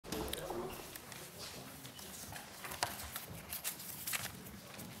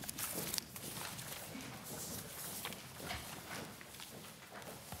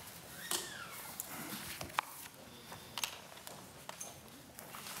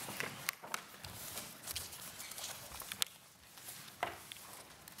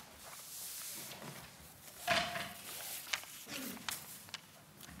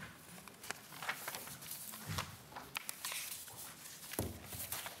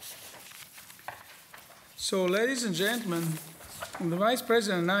So, ladies and gentlemen, the Vice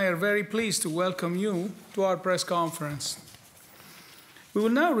President and I are very pleased to welcome you to our press conference. We will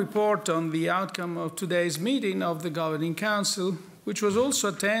now report on the outcome of today's meeting of the Governing Council, which was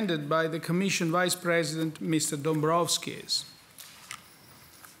also attended by the Commission Vice President, Mr. Dombrovskis.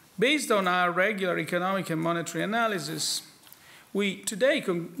 Based on our regular economic and monetary analysis, we today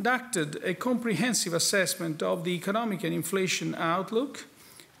conducted a comprehensive assessment of the economic and inflation outlook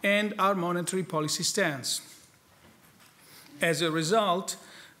and our monetary policy stance. As a result,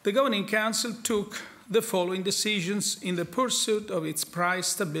 the Governing Council took the following decisions in the pursuit of its price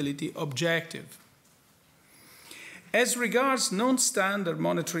stability objective. As regards non-standard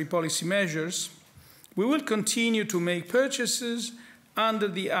monetary policy measures, we will continue to make purchases under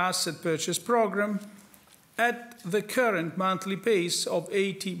the asset purchase program at the current monthly pace of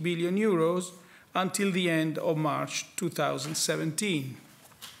 80 billion euros until the end of March 2017.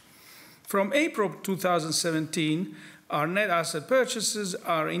 From April 2017, our net asset purchases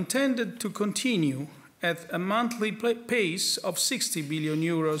are intended to continue at a monthly pace of 60 billion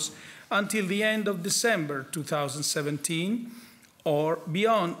euros until the end of December 2017, or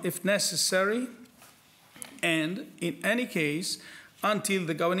beyond if necessary, and in any case, until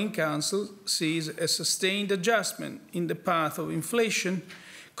the Governing Council sees a sustained adjustment in the path of inflation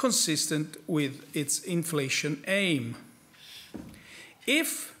consistent with its inflation aim.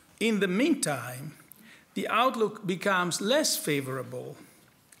 If, in the meantime, the outlook becomes less favorable,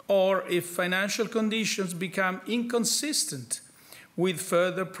 or if financial conditions become inconsistent with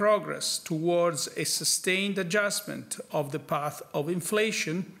further progress towards a sustained adjustment of the path of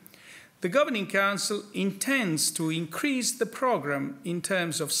inflation, the Governing Council intends to increase the program in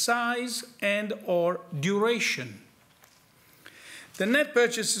terms of size and/or duration. The net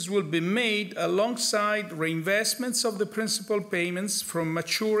purchases will be made alongside reinvestments of the principal payments from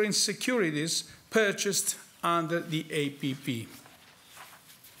maturing securities purchased under the APP.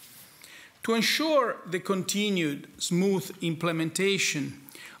 To ensure the continued smooth implementation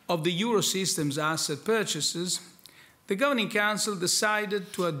of the Eurosystem's asset purchases, the Governing Council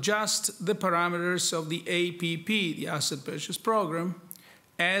decided to adjust the parameters of the APP, the Asset Purchase Programme,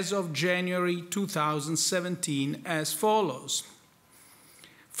 as of January 2017 as follows.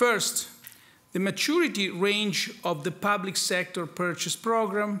 First, the maturity range of the Public Sector Purchase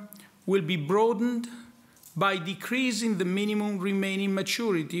Programme will be broadened by decreasing the minimum remaining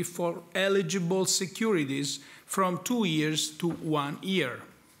maturity for eligible securities from 2 years to 1 year.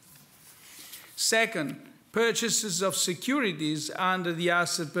 Second, purchases of securities under the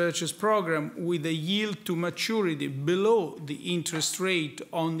Asset Purchase Programme with a yield to maturity below the interest rate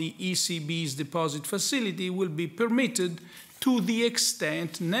on the ECB's deposit facility will be permitted to the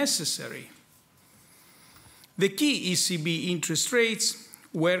extent necessary. The key ECB interest rates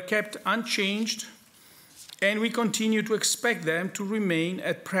were kept unchanged, and we continue to expect them to remain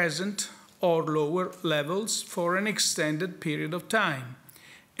at present or lower levels for an extended period of time,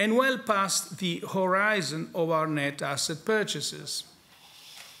 and well past the horizon of our net asset purchases.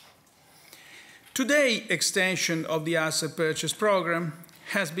 Today, extension of the Asset Purchase Programme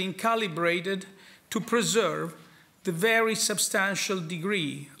has been calibrated to preserve the very substantial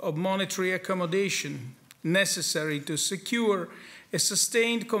degree of monetary accommodation necessary to secure a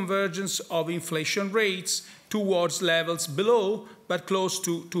sustained convergence of inflation rates towards levels below but close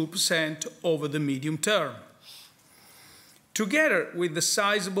to 2% over the medium term. Together with the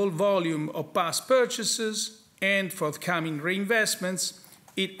sizable volume of past purchases and forthcoming reinvestments,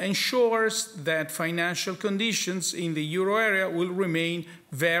 it ensures that financial conditions in the euro area will remain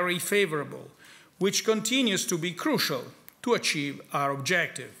very favorable, which continues to be crucial to achieve our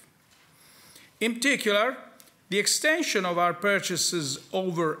objective. In particular, the extension of our purchases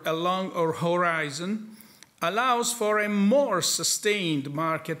over a longer horizon allows for a more sustained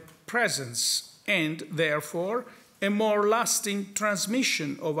market presence and, therefore, a more lasting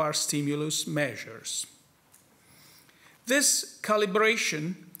transmission of our stimulus measures. This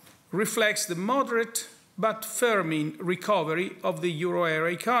calibration reflects the moderate but firming recovery of the euro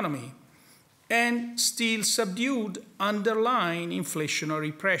area economy and still subdued underlying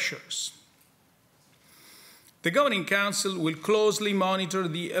inflationary pressures. The Governing Council will closely monitor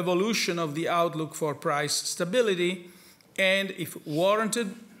the evolution of the outlook for price stability and, if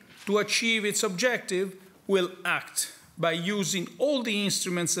warranted to achieve its objective, will act by using all the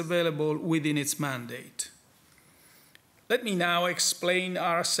instruments available within its mandate. Let me now explain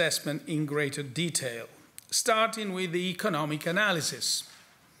our assessment in greater detail, starting with the economic analysis.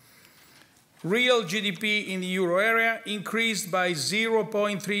 Real GDP in the euro area increased by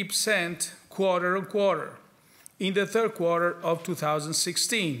 0.3% quarter on quarter in the third quarter of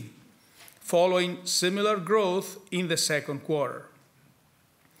 2016, following similar growth in the second quarter.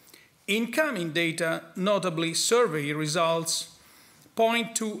 Incoming data, notably survey results,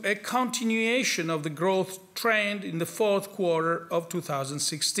 point to a continuation of the growth trend in the fourth quarter of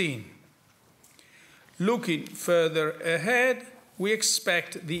 2016. Looking further ahead, we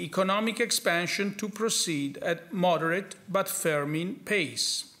expect the economic expansion to proceed at moderate but firming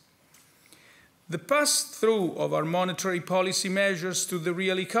pace. The pass-through of our monetary policy measures to the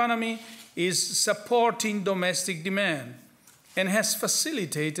real economy is supporting domestic demand and has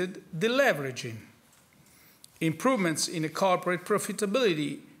facilitated deleveraging. Improvements in corporate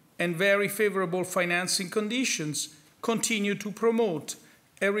profitability and very favorable financing conditions continue to promote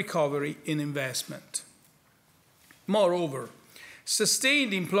a recovery in investment. Moreover,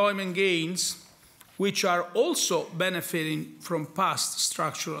 sustained employment gains, which are also benefiting from past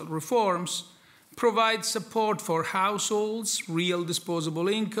structural reforms, provide support for households, real disposable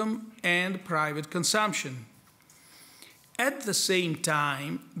income, and private consumption. At the same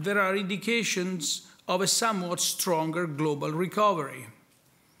time, there are indications of a somewhat stronger global recovery.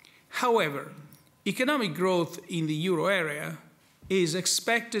 However, economic growth in the euro area is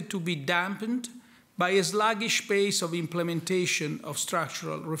expected to be dampened by a sluggish pace of implementation of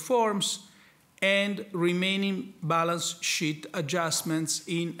structural reforms and remaining balance sheet adjustments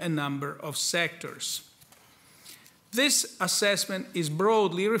in a number of sectors. This assessment is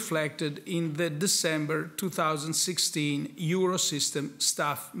broadly reflected in the December 2016 Eurosystem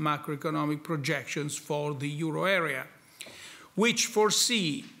staff macroeconomic projections for the euro area, which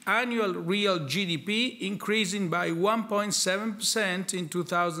foresee annual real GDP increasing by 1.7% in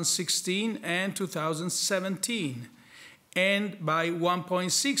 2016 and 2017, and by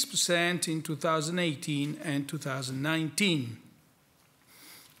 1.6% in 2018 and 2019.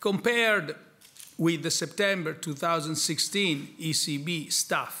 Compared with the September 2016 ECB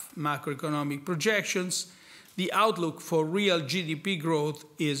staff macroeconomic projections, the outlook for real GDP growth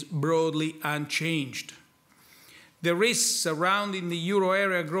is broadly unchanged. The risks surrounding the euro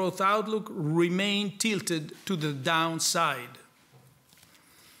area growth outlook remain tilted to the downside.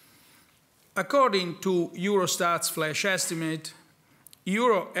 According to Eurostat's flash estimate,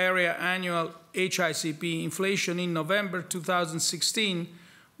 euro area annual HICP inflation in November 2016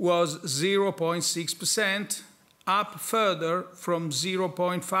 was 0.6%, up further from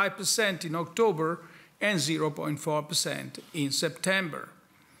 0.5% in October and 0.4% in September.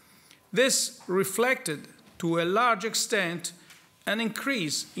 This reflected, to a large extent, an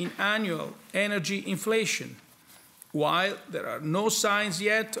increase in annual energy inflation, while there are no signs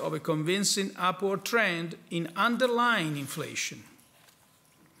yet of a convincing upward trend in underlying inflation.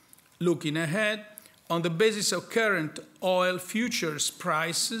 Looking ahead, on the basis of current oil futures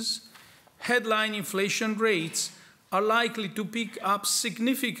prices, headline inflation rates are likely to pick up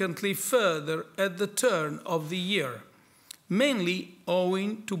significantly further at the turn of the year, mainly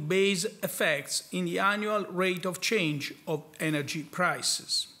owing to base effects in the annual rate of change of energy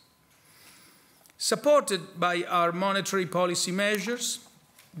prices. Supported by our monetary policy measures,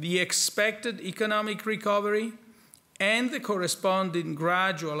 the expected economic recovery, and the corresponding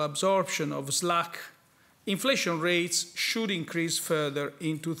gradual absorption of slack, inflation rates should increase further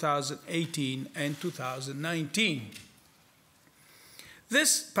in 2018 and 2019.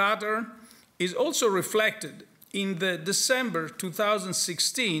 This pattern is also reflected in the December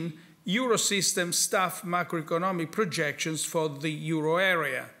 2016 Eurosystem staff macroeconomic projections for the euro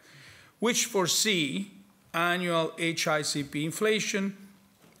area, which foresee annual HICP inflation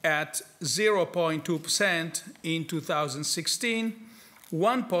at 0.2% in 2016,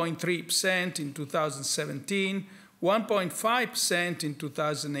 1.3% in 2017, 1.5% in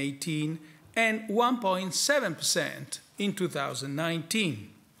 2018, and 1.7% in 2019.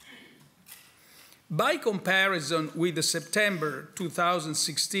 By comparison with the September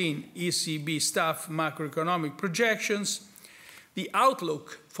 2016 ECB staff macroeconomic projections, the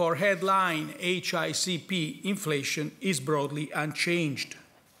outlook for headline HICP inflation is broadly unchanged.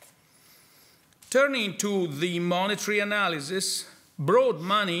 Turning to the monetary analysis, broad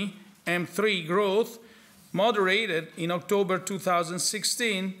money M3 growth moderated in October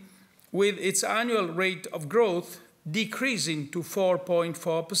 2016, with its annual rate of growth decreasing to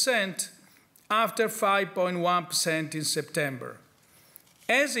 4.4% after 5.1% in September.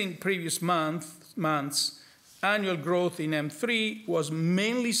 As in previous months, annual growth in M3 was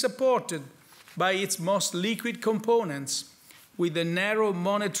mainly supported by its most liquid components, with the narrow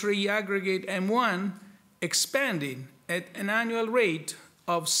monetary aggregate M1 expanding at an annual rate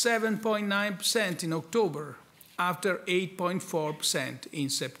of 7.9% in October, after 8.4% in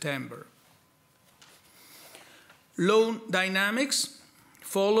September. Loan dynamics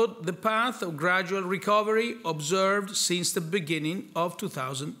followed the path of gradual recovery observed since the beginning of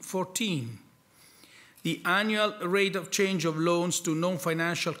 2014. The annual rate of change of loans to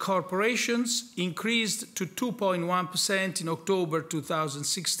non-financial corporations increased to 2.1% in October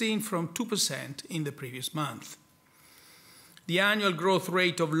 2016 from 2% in the previous month. The annual growth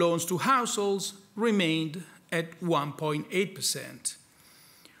rate of loans to households remained at 1.8%.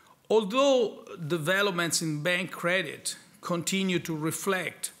 Although developments in bank credit continue to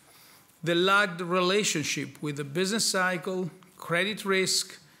reflect the lagged relationship with the business cycle, credit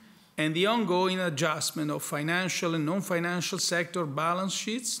risk, and the ongoing adjustment of financial and non-financial sector balance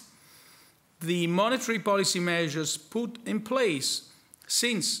sheets, the monetary policy measures put in place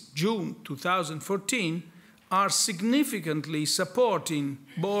since June 2014 are significantly supporting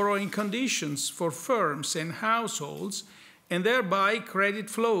borrowing conditions for firms and households and thereby credit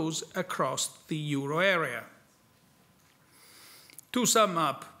flows across the euro area. To sum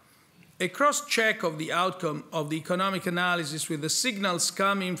up, a cross-check of the outcome of the economic analysis with the signals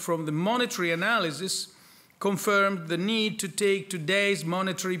coming from the monetary analysis confirmed the need to take today's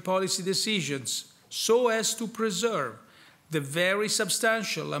monetary policy decisions so as to preserve the very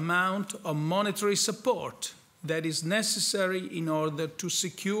substantial amount of monetary support that is necessary in order to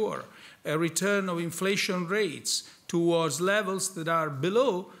secure a return of inflation rates towards levels that are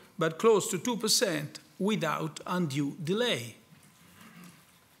below but close to 2% without undue delay.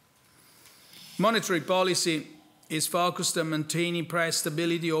 Monetary policy is focused on maintaining price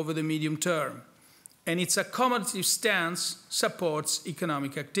stability over the medium term, and its accommodative stance supports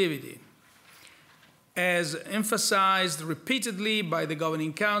economic activity. As emphasized repeatedly by the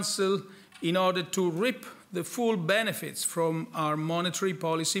Governing Council, in order to reap the full benefits from our monetary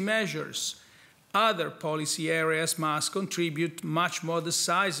policy measures, other policy areas must contribute much more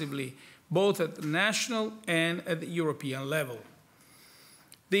decisively, both at the national and at the European level.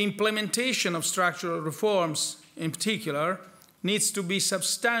 The implementation of structural reforms, in particular, needs to be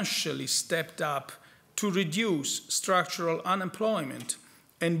substantially stepped up to reduce structural unemployment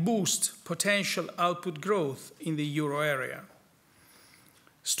and boost potential output growth in the euro area.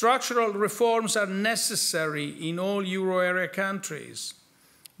 Structural reforms are necessary in all euro area countries.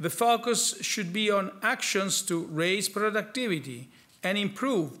 The focus should be on actions to raise productivity and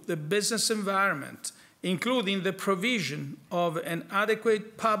improve the business environment, including the provision of an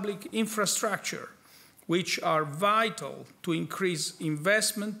adequate public infrastructure, which are vital to increase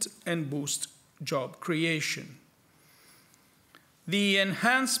investment and boost job creation. The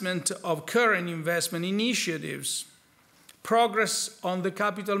enhancement of current investment initiatives, progress on the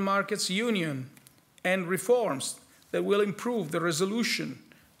Capital Markets Union, and reforms that will improve the resolution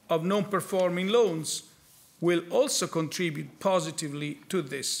of non-performing loans will also contribute positively to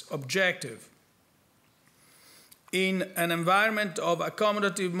this objective. In an environment of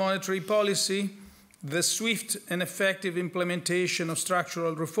accommodative monetary policy, the swift and effective implementation of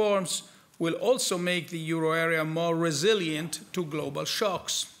structural reforms will also make the euro area more resilient to global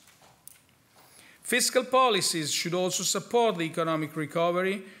shocks. Fiscal policies should also support the economic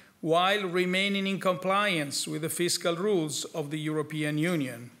recovery while remaining in compliance with the fiscal rules of the European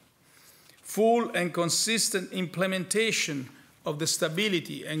Union. Full and consistent implementation of the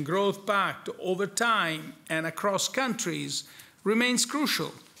Stability and Growth Pact over time and across countries remains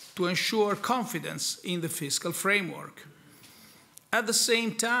crucial to ensure confidence in the fiscal framework. At the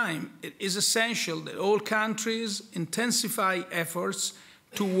same time, it is essential that all countries intensify efforts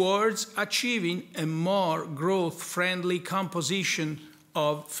towards achieving a more growth-friendly composition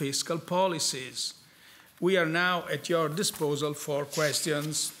of fiscal policies. We are now at your disposal for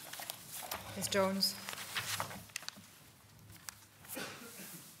questions. Ms. Jones.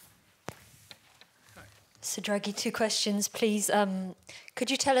 So, Draghi, 2 questions, please. Could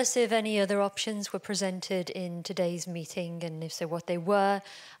you tell us if any other options were presented in today's meeting, and if so, what they were?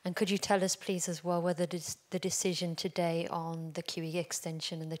 And could you tell us, please, as well, whether the decision today on the QE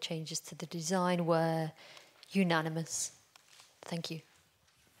extension and the changes to the design were unanimous? Thank you.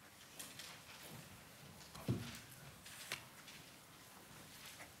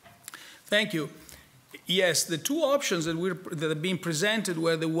 Thank you. Yes, the 2 options that have been presented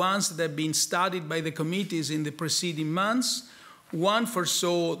were the ones that have been studied by the committees in the preceding months. One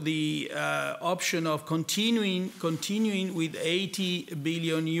foresaw the option of continuing with 80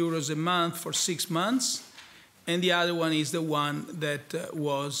 billion euros a month for 6 months, and the other one is the one that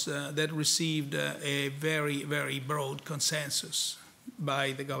that received a very, very broad consensus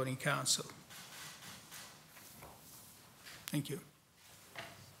by the Governing Council. Thank you.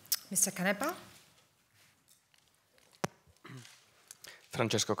 Mr. Canepa.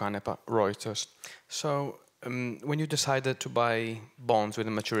 Francesco Canepa, Reuters. So when you decided to buy bonds with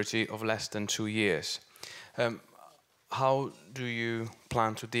a maturity of less than 2 years, how do you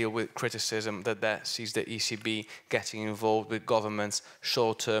plan to deal with criticism that sees the ECB getting involved with governments'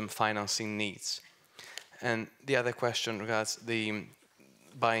 short-term financing needs? And the other question regards the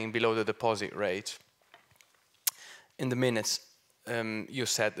buying below the deposit rate. In the minutes, you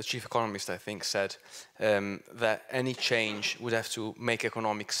said, the chief economist, I think, said that any change would have to make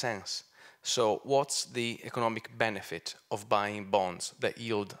economic sense. So what's the economic benefit of buying bonds that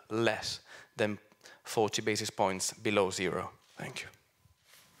yield less than 40 basis points below zero? Thank you.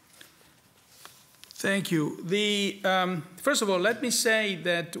 Thank you. First of all, let me say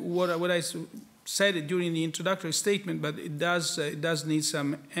that what I said during the introductory statement, but it does need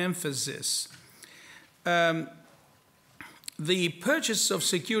some emphasis. The purchase of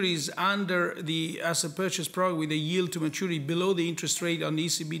securities under the asset purchase program with a yield to maturity below the interest rate on the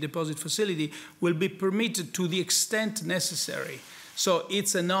ECB deposit facility will be permitted to the extent necessary. So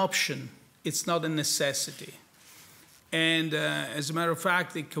it's an option, it's not a necessity. And as a matter of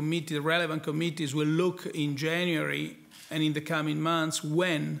fact, the relevant committees will look in January and in the coming months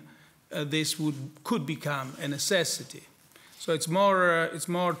when this could become a necessity. So it's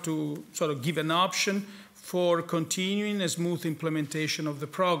more to sort of give an option for continuing a smooth implementation of the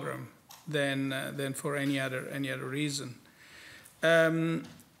program than for any other reason.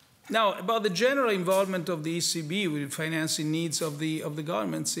 Now, about the general involvement of the ECB with financing needs of the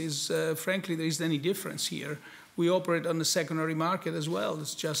governments is, frankly, there isn't any difference here. We operate on the secondary market as well.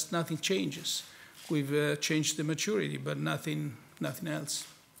 It's just nothing changes. We've changed the maturity, but nothing else.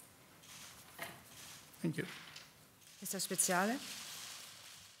 Thank you. Mr. Speziale.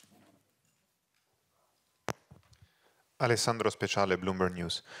 Alessandro Speciale, Bloomberg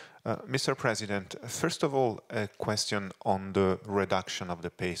News. Mr. President, first of all, a question on the reduction of the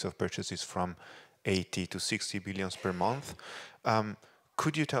pace of purchases from 80 to 60 billions per month.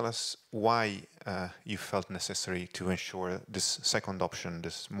 Could you tell us why you felt necessary to ensure this second option,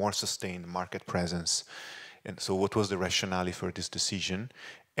 this more sustained market presence? And so what was the rationale for this decision?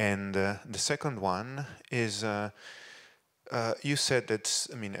 And the second one is, you said that,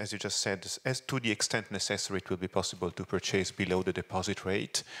 I mean, as you just said, as to the extent necessary, it will be possible to purchase below the deposit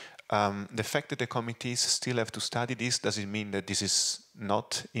rate. The fact that the committees still have to study this, does it mean that this is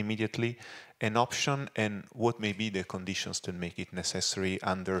not immediately an option? And what may be the conditions to make it necessary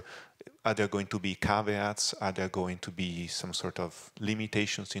under, are there going to be caveats? Are there going to be some sort of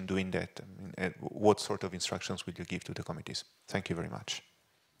limitations in doing that? I mean, what sort of instructions will you give to the committees? Thank you very much.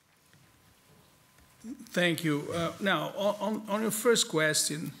 Thank you. Now, on your first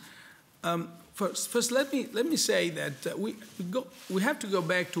question, first let me say that we have to go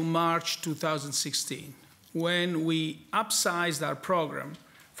back to March 2016 when we upsized our program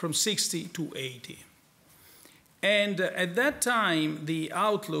from 60 to 80. And at that time, the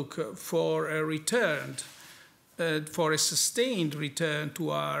outlook for a return, for a sustained return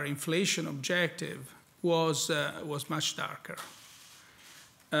to our inflation objective was much darker.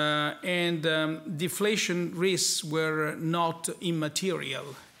 Deflation risks were not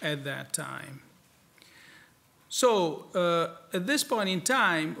immaterial at that time. So at this point in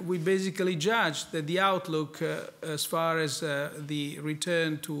time, we basically judged that the outlook as far as the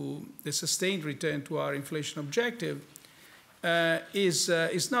sustained return to our inflation objective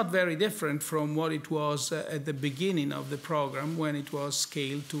is not very different from what it was at the beginning of the program when it was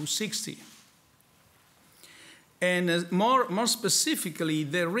scaled to 60. And more specifically,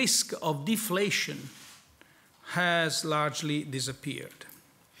 the risk of deflation has largely disappeared.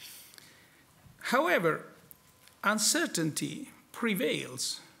 However, uncertainty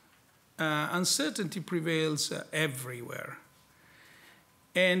prevails. Uncertainty prevails everywhere.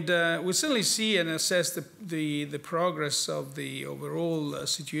 And we certainly see and assess the progress of the overall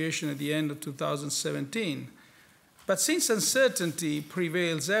situation at the end of 2017. But since uncertainty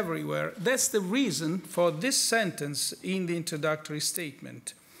prevails everywhere, that's the reason for this sentence in the introductory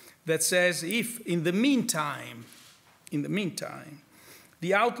statement that says, if in the meantime,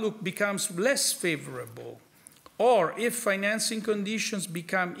 the outlook becomes less favorable, or if financing conditions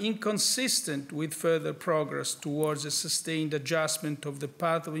become inconsistent with further progress towards a sustained adjustment of the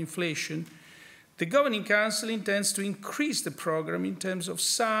path of inflation, the Governing Council intends to increase the program in terms of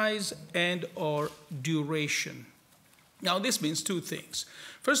size and/or duration. Now, this means two things.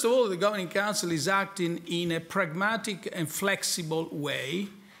 First of all, the Governing Council is acting in a pragmatic and flexible way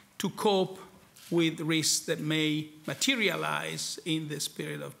to cope with risks that may materialize in this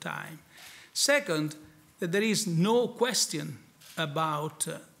period of time. Second, that there is no question about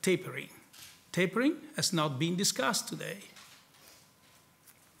tapering. Tapering has not been discussed today.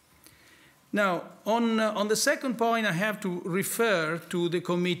 Now, on the second point, I have to refer to the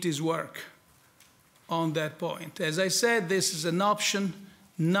committee's work on that point. As I said, this is an option,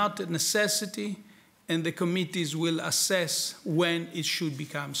 not a necessity, and the committees will assess when it should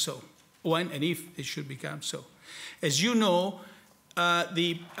become so, when and if it should become so. As you know,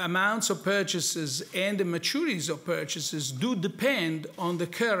 the amounts of purchases and the maturities of purchases do depend on the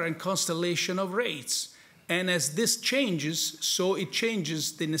current constellation of rates. And as this changes, so it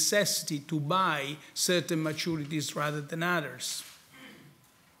changes the necessity to buy certain maturities rather than others.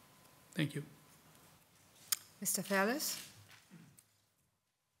 Thank you. Mr. Ferles.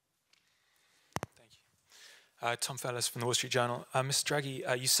 Thank you. Tom Ferles from the Wall Street Journal. Mr. Draghi,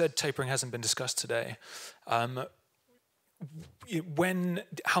 you said tapering hasn't been discussed today. How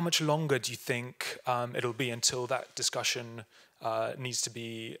much longer do you think it'll be until that discussion needs to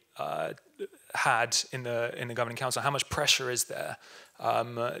be had in the Governing Council? How much pressure is there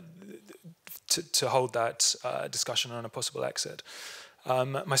to hold that discussion on a possible exit?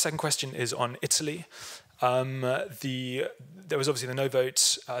 My second question is on Italy. There was obviously the no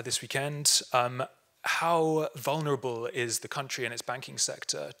vote this weekend. How vulnerable is the country and its banking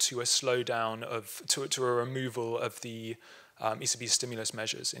sector to a slowdown to a removal of the ECB stimulus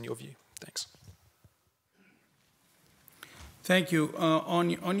measures, in your view? Thanks. Thank you.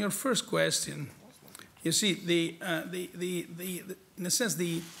 On your first question, you see, in a sense,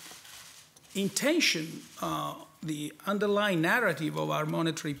 the intention, the underlying narrative of our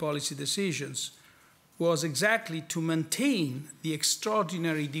monetary policy decisions was exactly to maintain the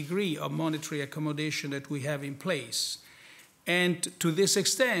extraordinary degree of monetary accommodation that we have in place. And to this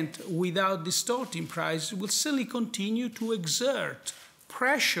extent, without distorting prices, will still continue to exert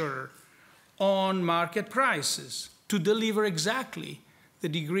pressure on market prices to deliver exactly the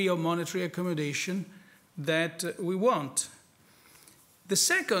degree of monetary accommodation that we want. The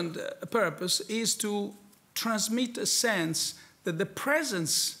second purpose is to transmit a sense that the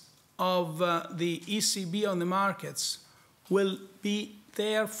presence of the ECB on the markets will be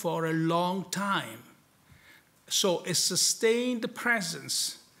there for a long time. So a sustained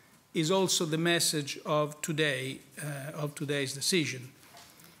presence is also the message of today's decision.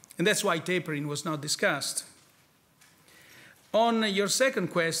 And that's why tapering was not discussed. On your second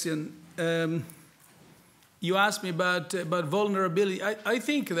question, you asked me about vulnerability. I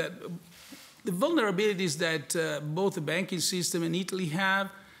think that the vulnerabilities that both the banking system and Italy have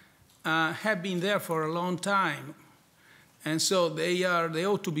been there for a long time. And so they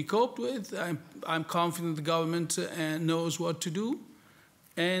ought to be coped with. I'm confident the government knows what to do,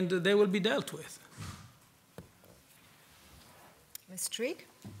 and they will be dealt with. Ms. Streeck.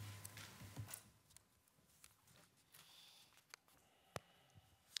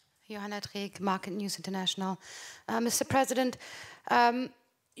 Johanna Dreek, Market News International. Mr. President,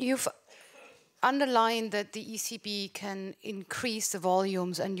 you've underlined that the ECB can increase the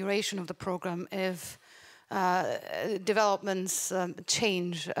volumes and duration of the program if developments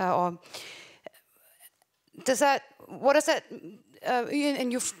change. Or does that? What does that?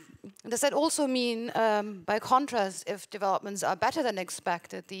 Does that also mean, by contrast, if developments are better than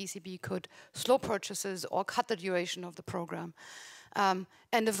expected, the ECB could slow purchases or cut the duration of the program?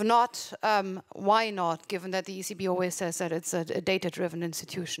 And if not, why not, given that the ECB always says that it's a data-driven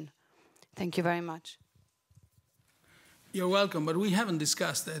institution? Thank you very much. You're welcome, but we haven't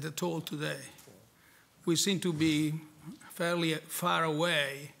discussed that at all today. We seem to be fairly far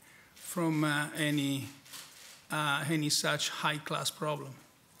away from any such high-class problem.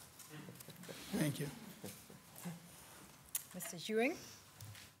 Thank you. Mr. Ewing.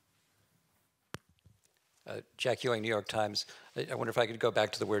 Jack Ewing, New York Times. I wonder if I could go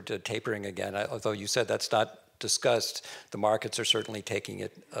back to the word tapering again. Although you said that's not discussed, the markets are certainly taking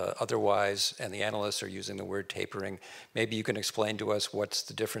it otherwise, and the analysts are using the word tapering. Maybe you can explain to us what's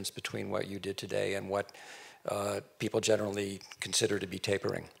the difference between what you did today and what people generally consider to be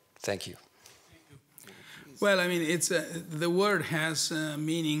tapering. Thank you. Well, I mean, the word has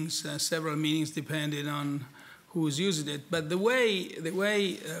meanings, several meanings depending on who's using it. But the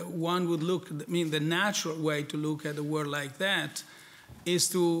way one would look, I mean, the natural way to look at a word like that is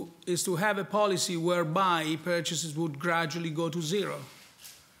to have a policy whereby purchases would gradually go to zero.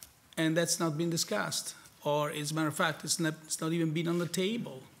 And that's not been discussed. Or, as a matter of fact, it's not even been on the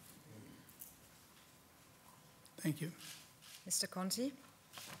table. Thank you. Mr. Conti.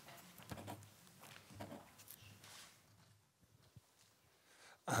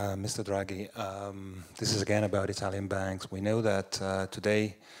 Mr. Draghi, this is again about Italian banks. We know that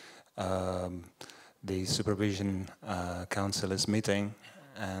today the Supervision Council is meeting,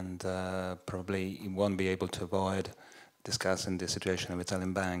 and probably it won't be able to avoid discussing the situation of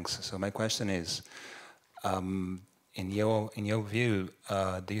Italian banks. So my question is, in your view,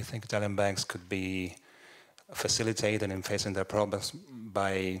 do you think Italian banks could be facilitated in facing their problems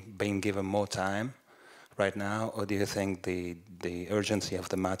by being given more time right now, or do you think the urgency of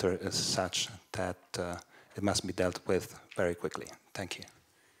the matter is such that it must be dealt with very quickly? Thank you.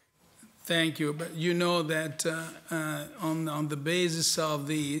 Thank you. But you know that on the basis of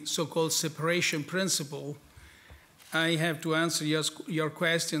the so-called separation principle, I have to answer your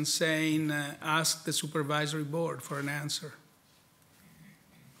question saying, ask the supervisory board for an answer.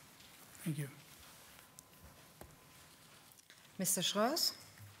 Thank you. Mr. Schroes?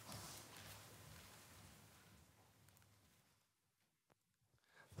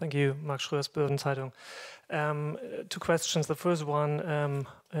 Thank you, Max Schröers, Börsen-Zeitung. Two questions. The first one,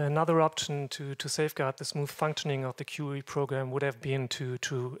 another option to safeguard the smooth functioning of the QE program would have been to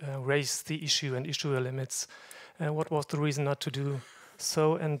raise the issue and issuer limits. What was the reason not to do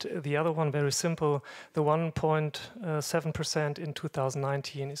so? And the other one, very simple, the 1.7% in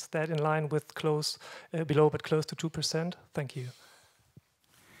 2019, is that in line with below but close to 2%? Thank you.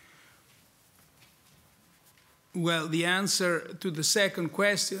 Well, the answer to the second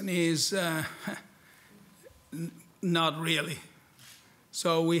question is not really.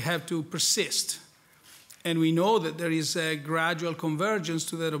 So we have to persist. And we know that there is a gradual convergence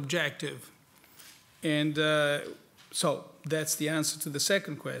to that objective. And so that's the answer to the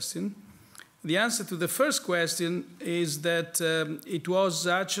second question. The answer to the first question is that it was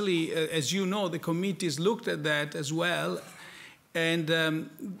actually, as you know, the committees looked at that as well. And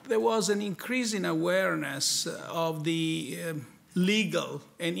there was an increase in awareness of the legal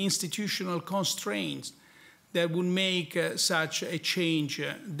and institutional constraints that would make such a change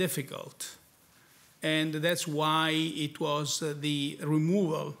difficult. And that's why it was the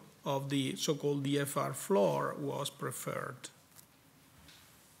removal of the so-called DFR floor was preferred.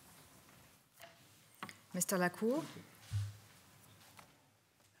 Mr. Lacour?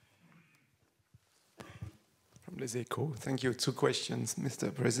 From Les Echos. Thank you. Two questions,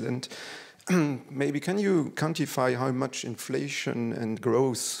 Mr. President. Maybe can you quantify how much inflation and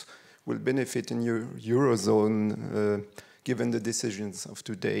growth will benefit in your Eurozone given the decisions of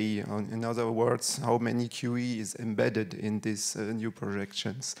today? In other words, how many QE is embedded in these new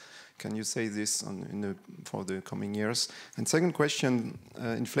projections? Can you say this for the coming years? And second question,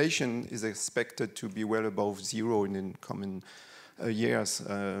 inflation is expected to be well above zero in the coming years.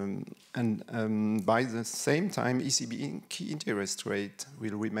 And by the same time, ECB key interest rate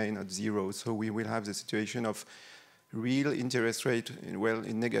will remain at zero. So we will have the situation of real interest rate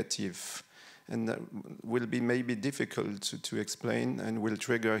in negative. And that will be maybe difficult to explain and will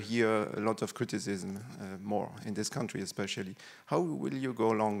trigger here a lot of criticism more in this country especially. How will you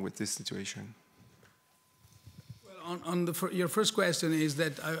go along with this situation? Well, your first question is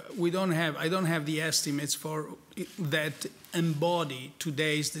that I don't have the estimates for that embody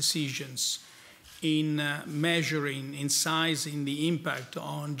today's decisions in measuring, in sizing the impact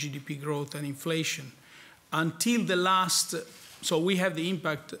on GDP growth and inflation. Until the last, so we have the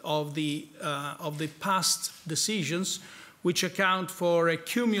impact of the past decisions, which account for a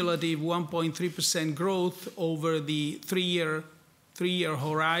cumulative 1.3% growth over the three-year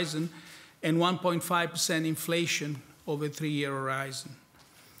horizon and 1.5% inflation over a three-year horizon.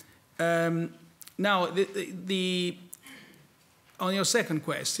 Now, on your second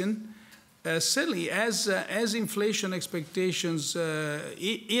question, certainly as inflation expectations,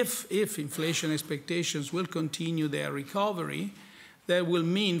 if inflation expectations will continue their recovery, that will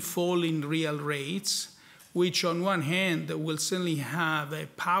mean falling real rates, which on one hand will certainly have a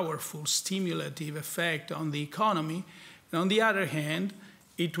powerful stimulative effect on the economy, and on the other hand,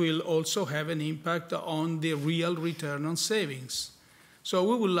 it will also have an impact on the real return on savings. So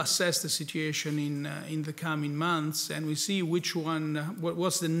we will assess the situation in the coming months, and we see what's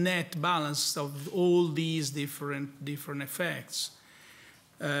the net balance of all these different effects.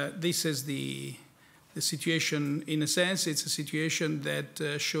 This is the situation. In a sense, it's a situation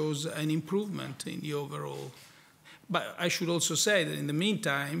that shows an improvement in the overall. But I should also say that in the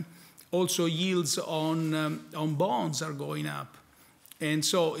meantime, also yields on bonds are going up. And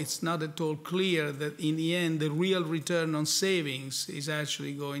so it's not at all clear that in the end, the real return on savings is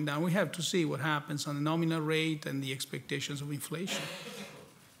actually going down. We have to see what happens on the nominal rate and the expectations of inflation.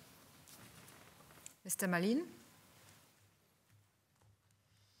 Mr. Malin?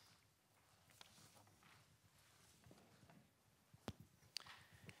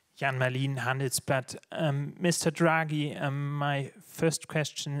 Jan Malin, Handelsblatt. Mr. Draghi, my first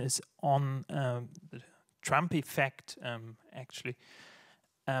question is on the Trump effect, actually.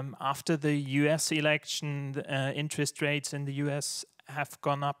 after the US election, interest rates in the US have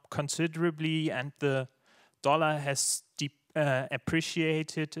gone up considerably and the dollar has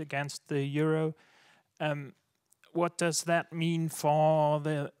appreciated against the euro. What does that mean for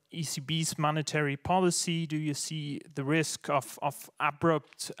the ECB's monetary policy? Do you see the risk of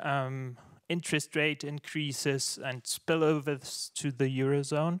abrupt interest rate increases and spillovers to the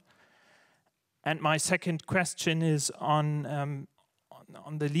eurozone? And my second question is on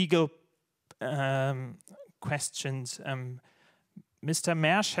the legal questions. Mr.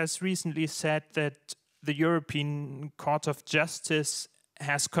 Mersch has recently said that the European Court of Justice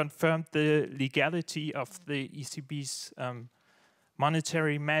has confirmed the legality of the ECB's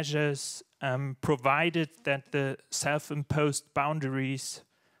monetary measures, provided that the self-imposed boundaries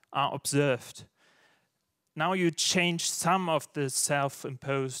are observed. Now you change some of the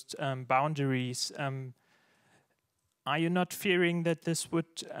self-imposed boundaries. Are you not fearing that this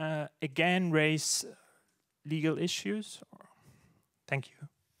would again raise legal issues? Thank you.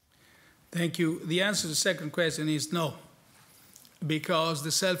 Thank you. The answer to the second question is no, because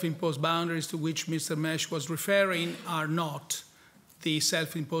the self-imposed boundaries to which Mr. Mersch was referring are not the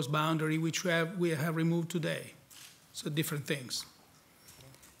self-imposed boundary which we have removed today. So different things.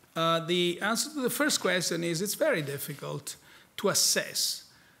 The answer to the first question is it's very difficult to assess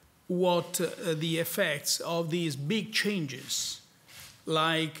what the effects of these big changes,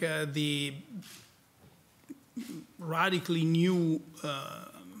 like the radically new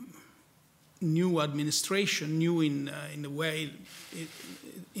administration, new in the way,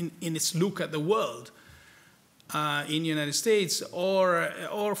 in its look at the world in the United States,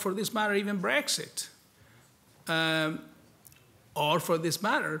 or for this matter, even Brexit, or for this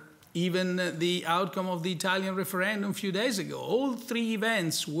matter, even the outcome of the Italian referendum a few days ago. All three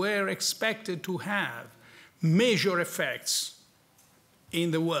events were expected to have major effects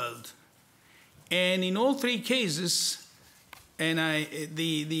in the world. And in all three cases, and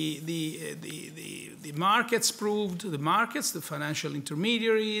the markets proved, the financial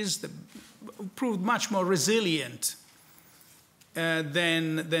intermediaries, proved much more resilient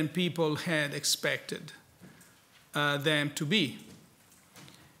than people had expected them to be.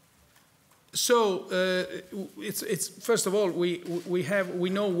 So it's first of all, we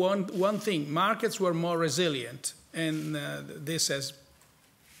know one thing: markets were more resilient, and this has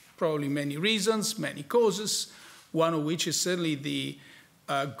probably many reasons, many causes. One of which is certainly the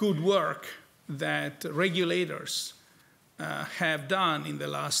good work that regulators have done in the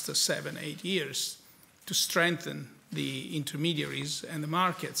last 7-8 years to strengthen the intermediaries and the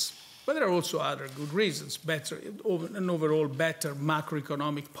markets. But there are also other good reasons: an overall better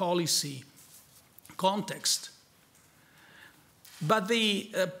macroeconomic policy context. But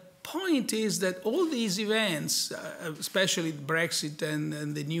the point is that all these events, especially Brexit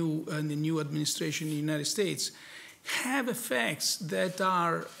and the new administration in the United States, have effects that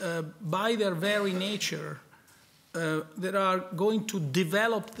are, by their very nature, that are going to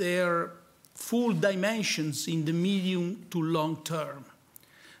develop their full dimensions in the medium to long term.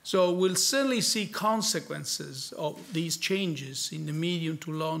 So we'll certainly see consequences of these changes in the medium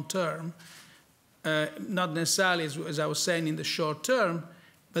to long term, not necessarily, as I was saying, in the short term,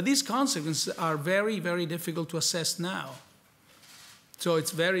 but these consequences are very, very difficult to assess now. So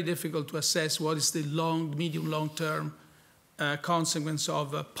it's very difficult to assess what is the medium, long-term consequence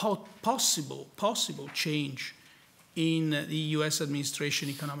of a possible change in the U.S. administration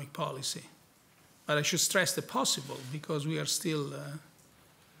economic policy. But I should stress the possible, because we are still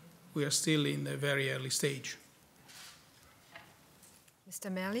in a very early stage.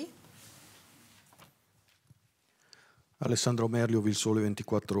 Mr. Merli. Alessandro Merli of Il Sole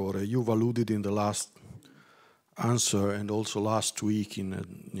 24 Ore. You've alluded in the last answer and also last week in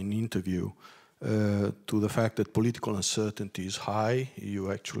an interview to the fact that political uncertainty is high.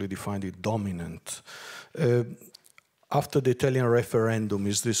 You actually defined it dominant. After the Italian referendum,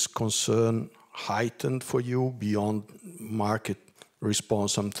 is this concern heightened for you beyond market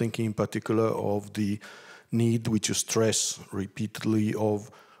response? I'm thinking in particular of the need, which you stress repeatedly, of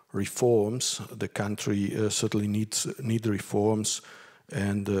reforms. The country certainly needs reforms,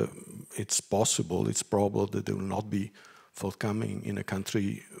 and it's possible, it's probable that they will not be forthcoming in a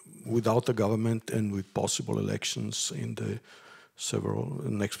country without a government and with possible elections in the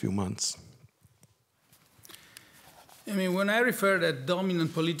next few months. I mean, when I referred to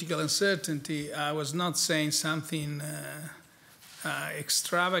dominant political uncertainty, I was not saying something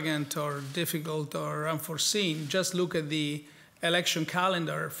extravagant or difficult or unforeseen. Just look at the election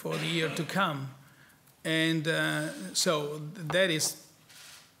calendar for the year to come. And so that is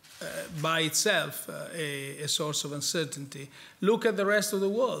by itself a source of uncertainty. Look at the rest of the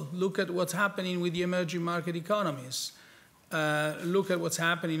world. Look at what's happening with the emerging market economies. Look at what's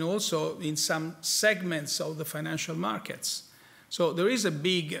happening also in some segments of the financial markets. So there is a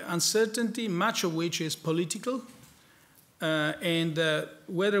big uncertainty, much of which is political, and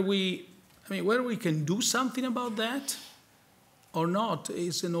whether we can do something about that or not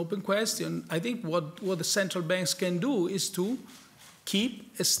is an open question. I think what the central banks can do is to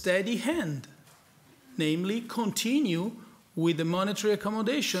keep a steady hand, namely continue with the monetary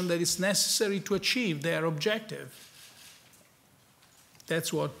accommodation that is necessary to achieve their objective.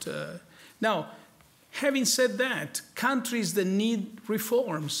 That's what. Now, having said that, countries that need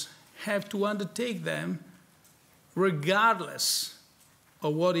reforms have to undertake them regardless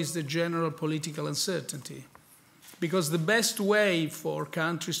of what is the general political uncertainty. Because the best way for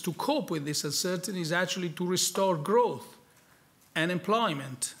countries to cope with this uncertainty is actually to restore growth and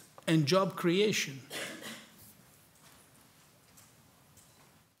employment and job creation.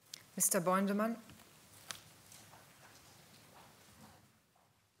 Mr. Boindemann.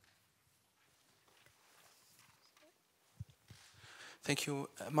 Thank you.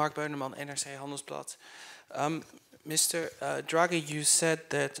 Mark Beuneman, NRC Handelsblad. Mr. Draghi, you said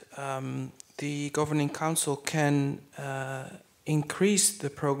that the Governing Council can increase the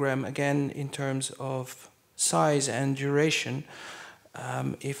program again in terms of size and duration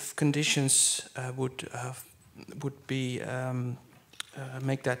if conditions would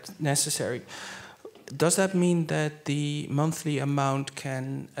make that necessary. Does that mean that the monthly amount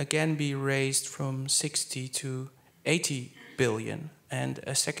can again be raised from 60 to 80 billion? And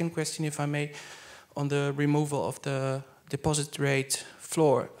a second question, if I may, on the removal of the deposit rate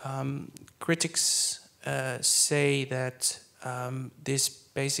floor. Critics say that this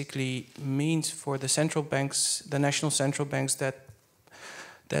basically means for the central banks, the national central banks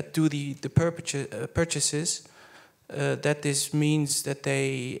that do the purchases, that this means that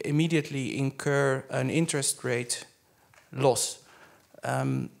they immediately incur an interest rate loss.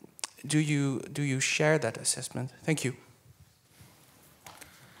 Do you share that assessment? Thank you.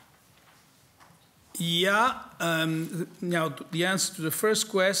 Yeah, now the answer to the first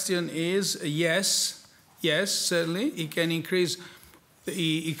question is yes, certainly. It can increase,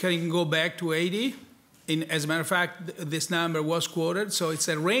 it can go back to 80. As a matter of fact, this number was quoted, so it's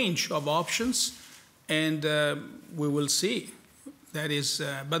a range of options, and we will see. That is,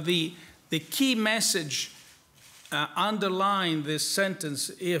 but the key message underlying this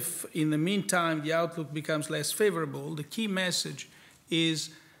sentence, if in the meantime the outlook becomes less favorable, the key message is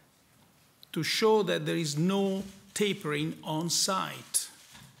to show that there is no tapering on site,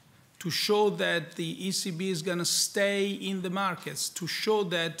 to show that the ECB is going to stay in the markets, to show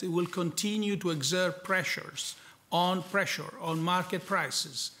that it will continue to exert pressure on market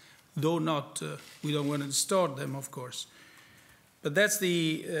prices, though not, we don't want to distort them, of course. But that's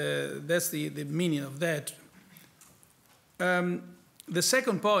the meaning of that. The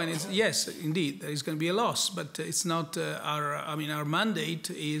second point is, yes, indeed, there is going to be a loss, but it's not our mandate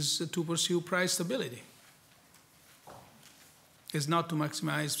is to pursue price stability. It's not to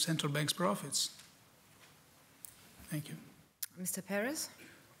maximize central banks' profits. Thank you. Mr. Perez.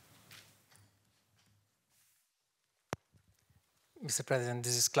 Mr. President,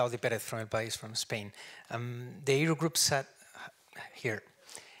 this is Claudio Perez from El País, from Spain. The Eurogroup said here,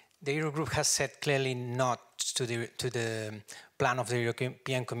 the Eurogroup has said clearly not to the plan of the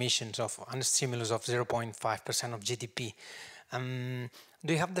European Commission of a stimulus of 0.5% of GDP.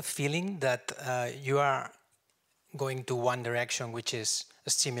 Do you have the feeling that you are going to one direction, which is a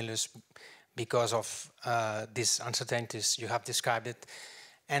stimulus because of these uncertainties you have described it,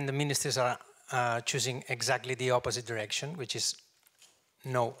 and the ministers are choosing exactly the opposite direction, which is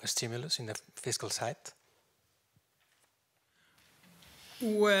no stimulus in the fiscal side?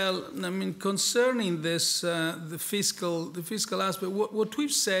 Well, I mean, concerning this, the fiscal aspect, what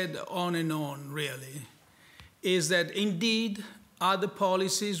we've said on and on, really, is that indeed other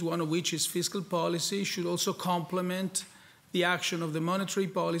policies, one of which is fiscal policy, should also complement the action of the monetary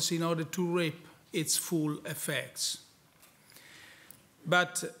policy in order to reap its full effects.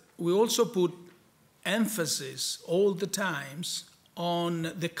 But we also put emphasis all the times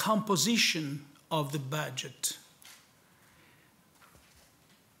on the composition of the budget,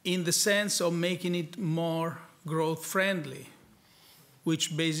 in the sense of making it more growth-friendly,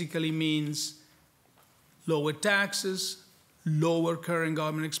 which basically means lower taxes, lower current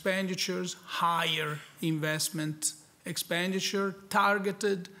government expenditures, higher investment expenditure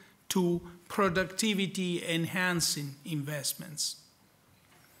targeted to productivity-enhancing investments.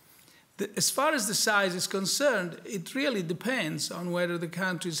 As far as the size is concerned, it really depends on whether the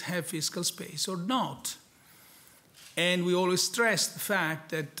countries have fiscal space or not. And we always stress the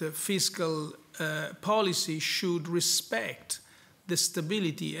fact that fiscal policy should respect the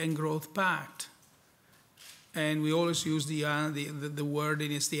Stability and Growth Pact. And we always use the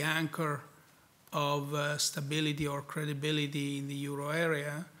wording is the anchor of stability or credibility in the euro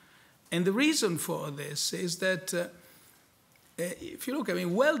area. And the reason for this is that if you look, I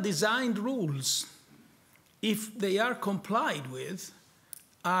mean, well-designed rules, if they are complied with,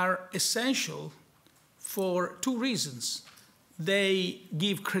 are essential for two reasons. They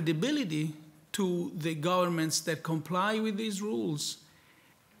give credibility to the governments that comply with these rules,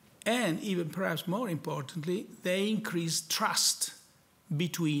 and even perhaps more importantly, they increase trust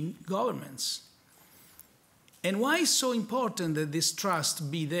between governments. And why is it so important that this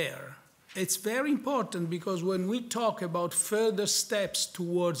trust be there? It's very important because when we talk about further steps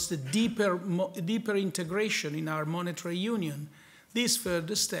towards the deeper integration in our monetary union, these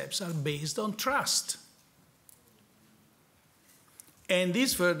further steps are based on trust. And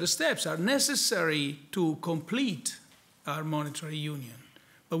these further steps are necessary to complete our monetary union.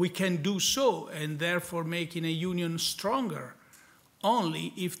 But we can do so, and therefore making a union stronger,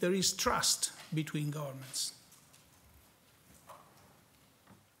 only if there is trust between governments.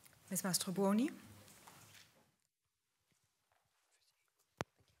 Ms. Mastrobuoni.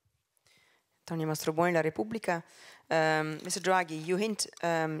 Tonia Mastrobuoni, La Repubblica. Mr. Draghi, you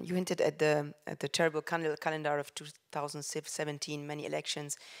hinted at the terrible calendar of 2017, many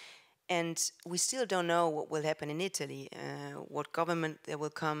elections, and we still don't know what will happen in Italy, what government there will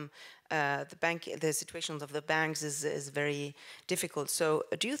come. The situation of the banks is very difficult. So,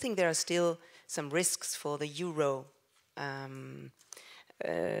 do you think there are still some risks for the euro in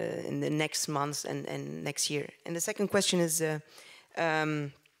the next months and next year? And the second question is,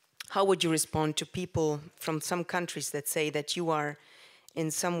 how would you respond to people from some countries that say that you are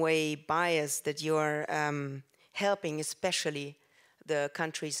in some way biased, that you are helping especially the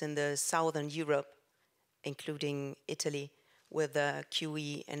countries in the southern Europe, including Italy, with the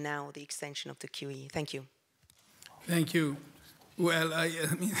QE and now the extension of the QE? Thank you. Thank you. Well, I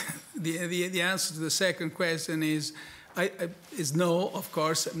mean, the answer to the second question is no, of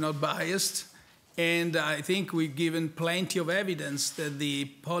course, I'm not biased. And I think we've given plenty of evidence that the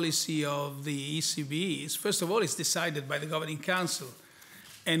policy of the ECB is, first of all, it's decided by the Governing Council.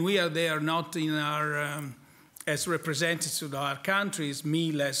 And we are there not in our, as representatives of our countries,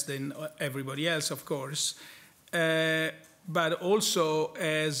 me less than everybody else, of course, but also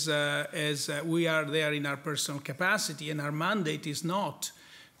as we are there in our personal capacity. And our mandate is not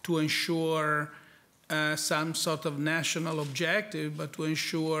to ensure some sort of national objective, but to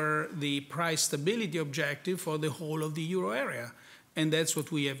ensure the price stability objective for the whole of the euro area. And that's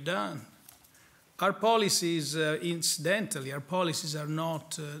what we have done. Our policies, incidentally, our policies are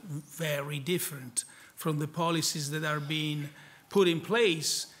not very different from the policies that are being put in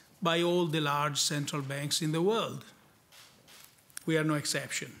place by all the large central banks in the world. We are no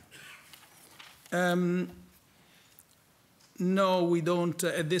exception. No, we don't.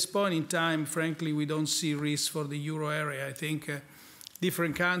 At this point in time, frankly, we don't see risks for the euro area. I think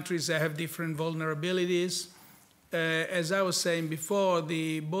different countries have different vulnerabilities. As I was saying before,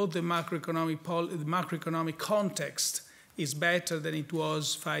 both the macroeconomic context is better than it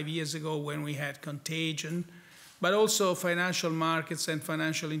was 5 years ago when we had contagion, but also financial markets and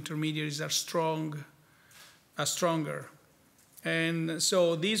financial intermediaries are stronger. And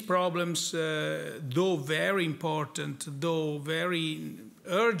so these problems, though very important, though very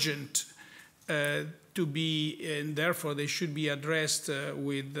urgent to be, and therefore they should be addressed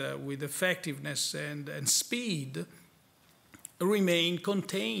with effectiveness and speed, remain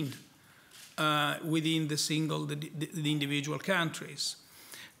contained within the individual countries.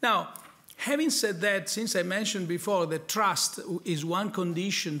 Now, having said that, since I mentioned before that trust is one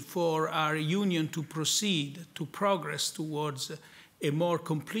condition for our union to proceed, to progress towards a more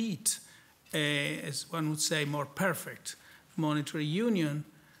complete, as one would say, more perfect monetary union,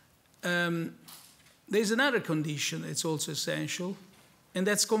 there's another condition that's also essential, and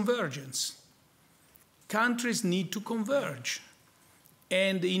that's convergence. Countries need to converge.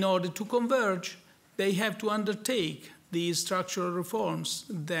 And in order to converge, they have to undertake these structural reforms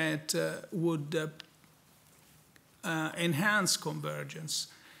that would enhance convergence.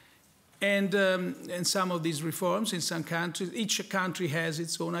 And some of these reforms in some countries, each country has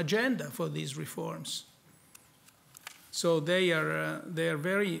its own agenda for these reforms. So they are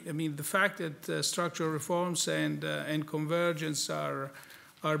very, I mean, the fact that structural reforms and convergence are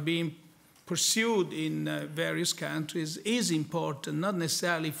being pursued in various countries is important, not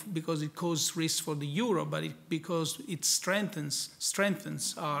necessarily because it causes risks for the euro, but because it strengthens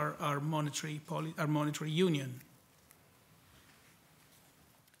our monetary union.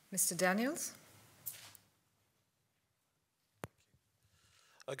 Mr. Daniels.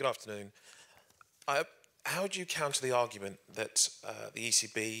 Good afternoon. How do you counter the argument that the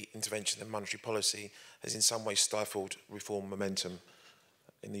ECB intervention in monetary policy has in some way stifled reform momentum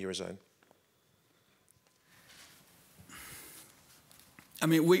in the Eurozone? I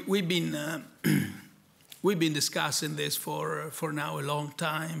mean, we've been discussing this for now a long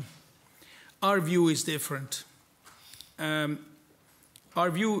time. Our view is different. Our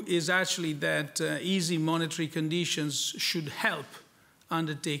view is actually that easy monetary conditions should help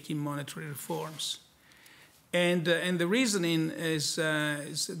undertaking monetary reforms. And the reasoning is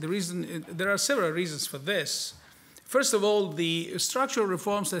there are several reasons for this. First of all, the structural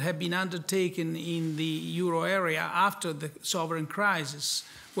reforms that have been undertaken in the euro area after the sovereign crisis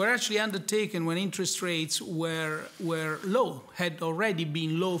were actually undertaken when interest rates were low, had already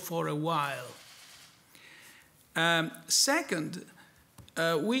been low for a while. Second,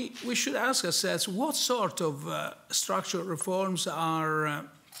 we should ask ourselves what sort of structural reforms are,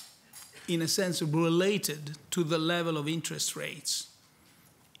 in a sense, related to the level of interest rates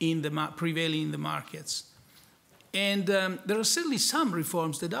prevailing in the markets. And there are certainly some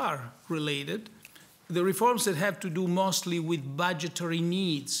reforms that are related. The reforms that have to do mostly with budgetary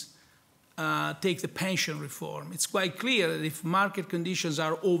needs. Take the pension reform. It's quite clear that if market conditions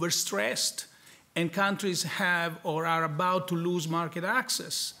are overstressed and countries have or are about to lose market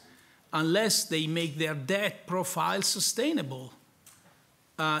access, unless they make their debt profile sustainable,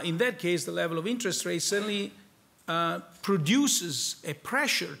 in that case, the level of interest rates certainly produces a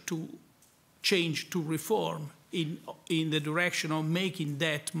pressure to change, to reform in the direction of making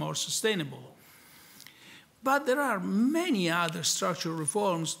debt more sustainable. But there are many other structural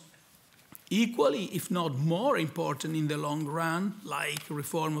reforms equally, if not more important in the long run, like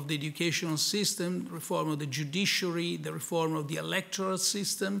reform of the educational system, reform of the judiciary, the reform of the electoral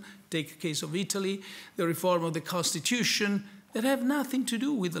system, take the case of Italy, the reform of the constitution, that have nothing to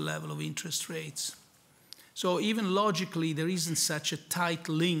do with the level of interest rates. So even logically, there isn't such a tight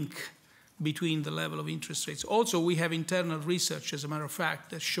link between the level of interest rates. Also, we have internal research, as a matter of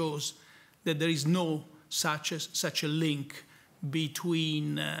fact, that shows that there is no such a link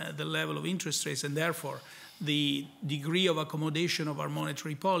between the level of interest rates and therefore the degree of accommodation of our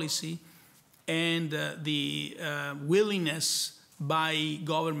monetary policy and the willingness by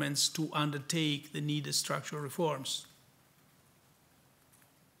governments to undertake the needed structural reforms.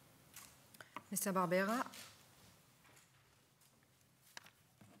 Mr. Barbera.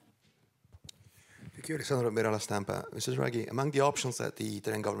 Alessandro Barbera, La Stampa. Mr. Draghi, among the options that the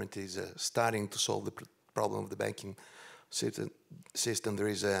Italian government is starting to solve the problem of the banking system, there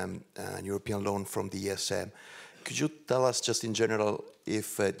is an European loan from the ESM. Could you tell us just in general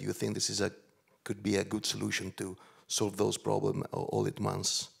if you think this is could be a good solution to solve those problems all at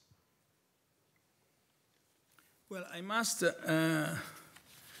once? Well, I must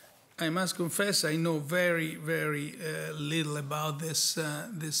confess I know very, very little about this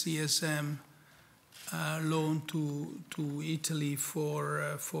ESM loan to Italy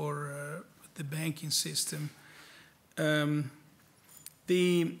for the banking system. But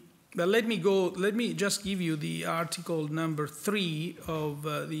let me just give you the article number 3 of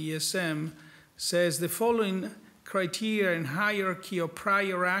the ESM. Says the following criteria and hierarchy of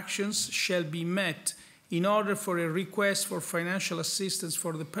prior actions shall be met in order for a request for financial assistance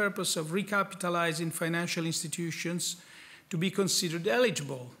for the purpose of recapitalizing financial institutions to be considered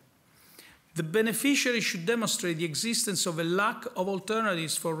eligible. The beneficiary should demonstrate the existence of a lack of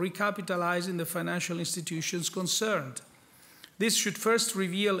alternatives for recapitalizing the financial institutions concerned. This should first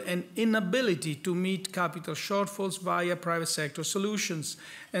reveal an inability to meet capital shortfalls via private sector solutions,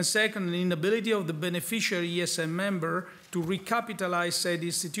 and second, an inability of the beneficiary ESM member to recapitalize said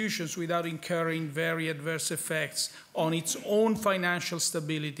institutions without incurring very adverse effects on its own financial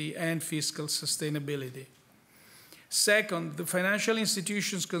stability and fiscal sustainability. Second, the financial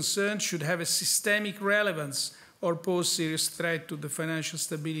institutions concerned should have a systemic relevance or pose serious threat to the financial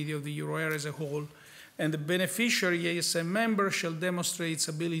stability of the euro area as a whole, and the beneficiary ESM member shall demonstrate its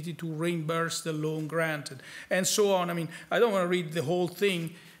ability to reimburse the loan granted, and so on. I mean, I don't want to read the whole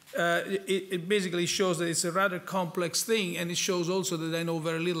thing. It basically shows that it's a rather complex thing, and it shows also that I know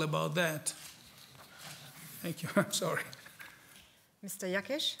very little about that. Thank you. I'm sorry. Mr.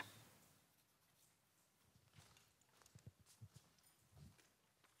 Jakish.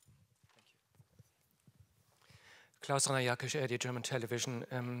 Klaus-Rainer Jakisch, ARD German Television.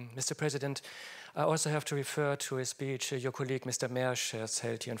 Mr. President, I also have to refer to a speech your colleague Mr. Mersch has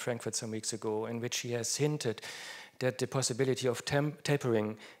held here in Frankfurt some weeks ago, in which he has hinted that the possibility of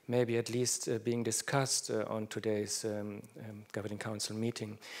tapering may be at least being discussed on today's Governing Council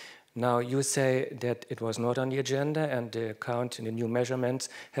meeting. Now, you say that it was not on the agenda and the account and the new measurements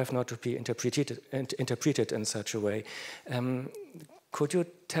have not to be interpreted in such a way. Could you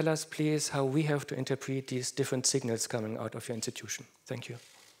tell us, please, how we have to interpret these different signals coming out of your institution? Thank you.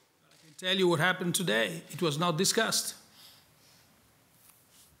 I can tell you what happened today. It was not discussed.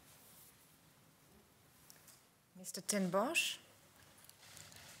 Mr. Ten Bosch.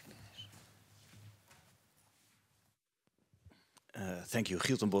 Thank you.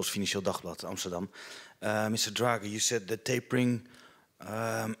 Giel ten Bos, Financieel Dagblad, Amsterdam. Mr. Draghi, you said that tapering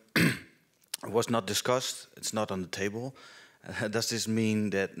was not discussed. It's not on the table. Does this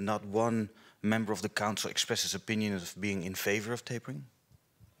mean that not one member of the Council expressed his opinion of being in favor of tapering?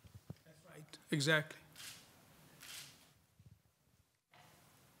 That's right. Exactly.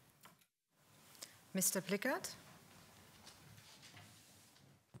 Mr. Plickert.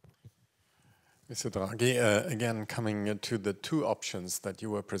 Mr. Draghi, again, coming to the two options that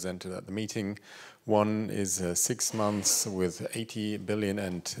you were presented at the meeting. One is 6 months with 80 billion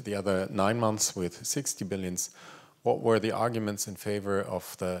and the other 9 months with 60 billion. What were the arguments in favor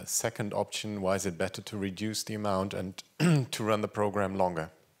of the second option? Why is it better to reduce the amount and to run the program longer?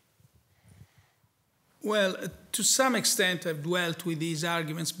 Well, to some extent, I've dwelt with these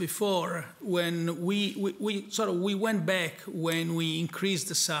arguments before. When we went back when we increased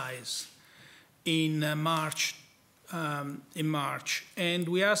the size in March, and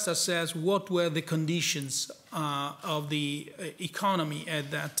we asked ourselves what were the conditions of the economy at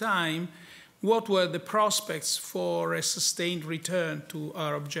that time, what were the prospects for a sustained return to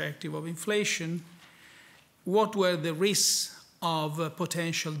our objective of inflation, what were the risks of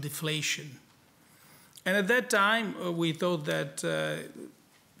potential deflation. And at that time, we thought that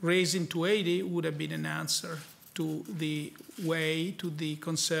raising to 80 would have been an answer to the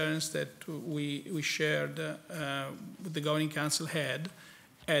concerns that we shared, the Governing Council had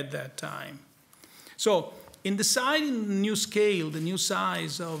at that time. So in deciding the new scale, the new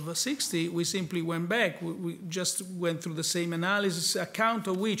size of 60, we simply went back. We just went through the same analysis, account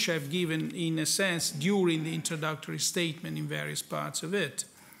of which I've given, in a sense, during the introductory statement in various parts of it.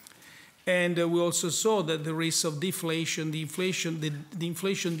 And we also saw that the risks of deflation, the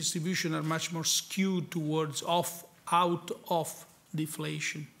inflation distribution are much more skewed towards out of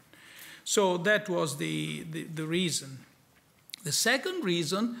deflation. So that was the reason. The second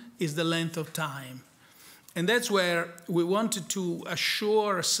reason is the length of time. And that's where we wanted to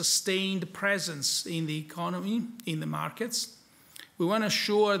assure a sustained presence in the economy, in the markets. We want to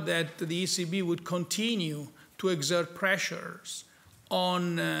assure that the ECB would continue to exert pressures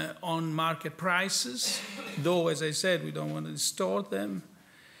on market prices, though, as I said, we don't want to distort them.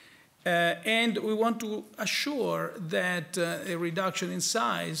 And we want to assure that a reduction in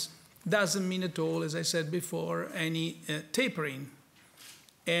size doesn't mean at all, as I said before, any tapering.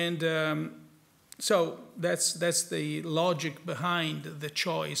 And so that's the logic behind the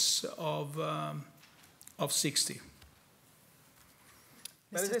choice of 60.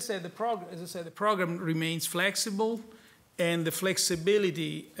 But as I said, the program remains flexible. And the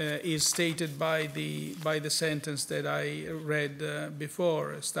flexibility is stated by the sentence that I read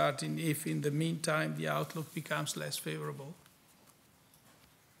before, starting if in the meantime the outlook becomes less favorable.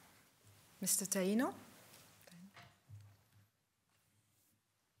 Mr. Taino.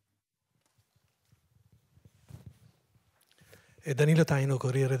 Danilo Taino,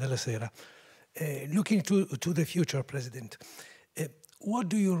 Corriere della Sera. Looking to the future, President, what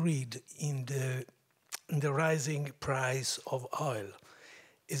do you read in the rising price of oil?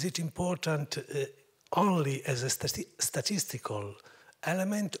 Is it important only as a statistical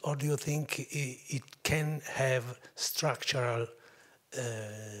element, or do you think it can have structural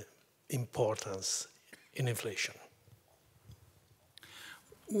importance in inflation?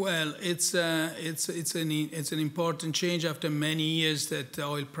 Well, it's an important change after many years that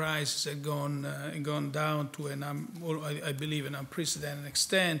oil prices have gone down to I believe an unprecedented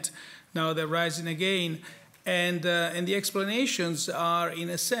extent. Now they're rising again, and the explanations are, in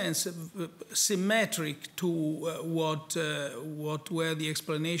a sense, symmetric to what were the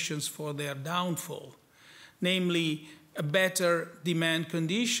explanations for their downfall, namely better demand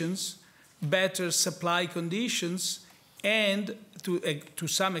conditions, better supply conditions, and to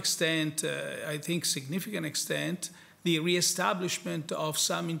some extent, I think significant extent, the reestablishment of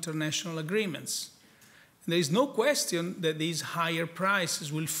some international agreements. There is no question that these higher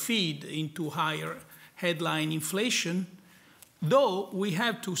prices will feed into higher headline inflation, though we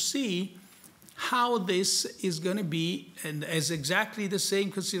have to see how this is going to be, and as exactly the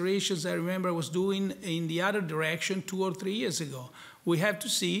same considerations I remember I was doing in the other direction 2 or 3 years ago. We have to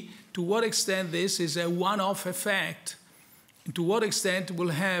see to what extent this is a one-off effect, to what extent it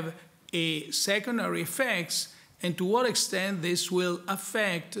will have a secondary effects, and to what extent this will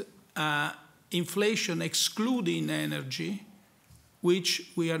affect inflation excluding energy,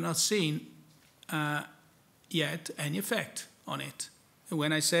 which we are not seeing yet any effect on it.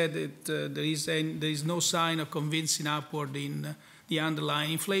 When I said that there is no sign of convincing upward in the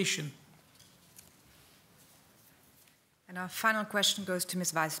underlying inflation. And our final question goes to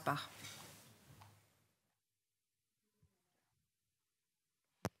Ms. Weisbach.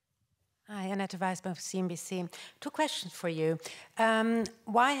 Hi, Annette Weisbach, CNBC. 2 questions for you.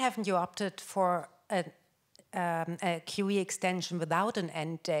 Why haven't you opted for a QE extension without an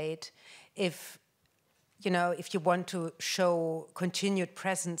end date if you want to show continued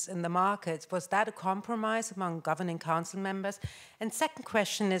presence in the markets? Was that a compromise among governing council members? And second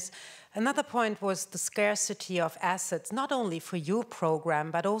question is, another point was the scarcity of assets, not only for your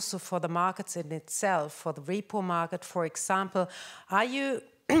program, but also for the markets in itself, for the repo market, for example. Are you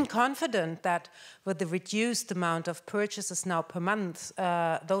confident that with the reduced amount of purchases now per month,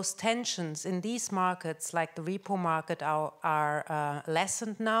 those tensions in these markets, like the repo market, are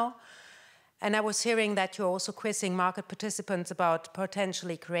lessened now? And I was hearing that you're also quizzing market participants about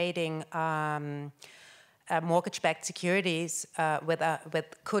potentially creating mortgage-backed securities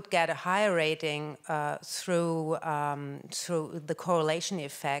could get a higher rating through the correlation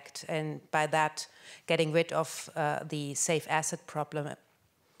effect, and by that getting rid of the safe asset problem.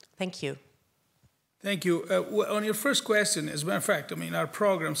 Thank you. Thank you. On your first question, as a matter of fact, I mean, our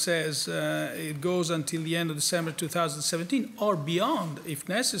program says it goes until the end of December 2017 or beyond, if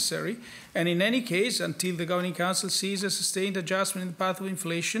necessary, and in any case, until the Governing Council sees a sustained adjustment in the path of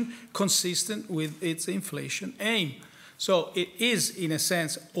inflation consistent with its inflation aim. So it is, in a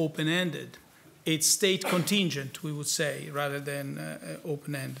sense, open-ended. It's state contingent, we would say, rather than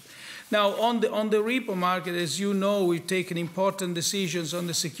open-ended. Now, on the repo market, as you know, we've taken important decisions on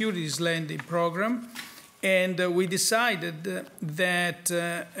the securities lending program, and we decided that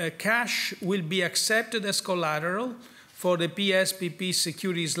cash will be accepted as collateral for the PSPP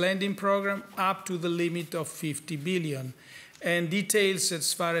securities lending program up to the limit of 50 billion. And details,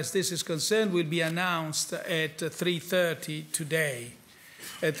 as far as this is concerned, will be announced at 3:30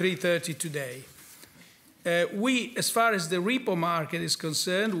 today. As far as the repo market is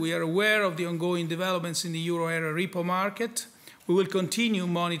concerned, we are aware of the ongoing developments in the euro area repo market. We will continue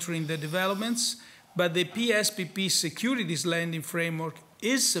monitoring the developments, but the PSPP securities lending framework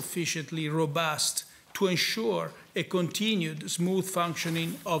is sufficiently robust to ensure a continued smooth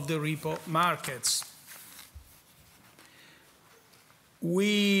functioning of the repo markets.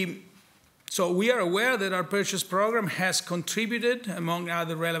 So we are aware that our purchase program has contributed, among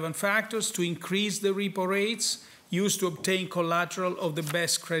other relevant factors, to increase the repo rates used to obtain collateral of the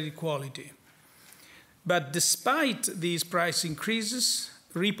best credit quality. But despite these price increases,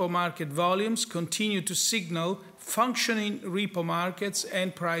 repo market volumes continue to signal functioning repo markets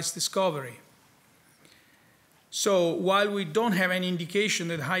and price discovery. So while we don't have any indication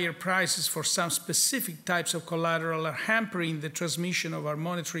that higher prices for some specific types of collateral are hampering the transmission of our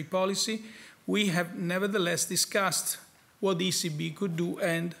monetary policy, we have nevertheless discussed what the ECB could do,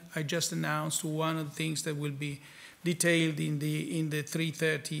 and I just announced one of the things that will be detailed in the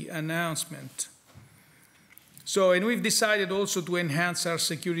 3:30 announcement. So, and we've decided also to enhance our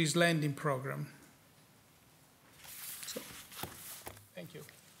securities lending program. So, thank you.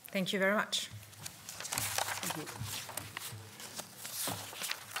 Thank you very much. Thank you.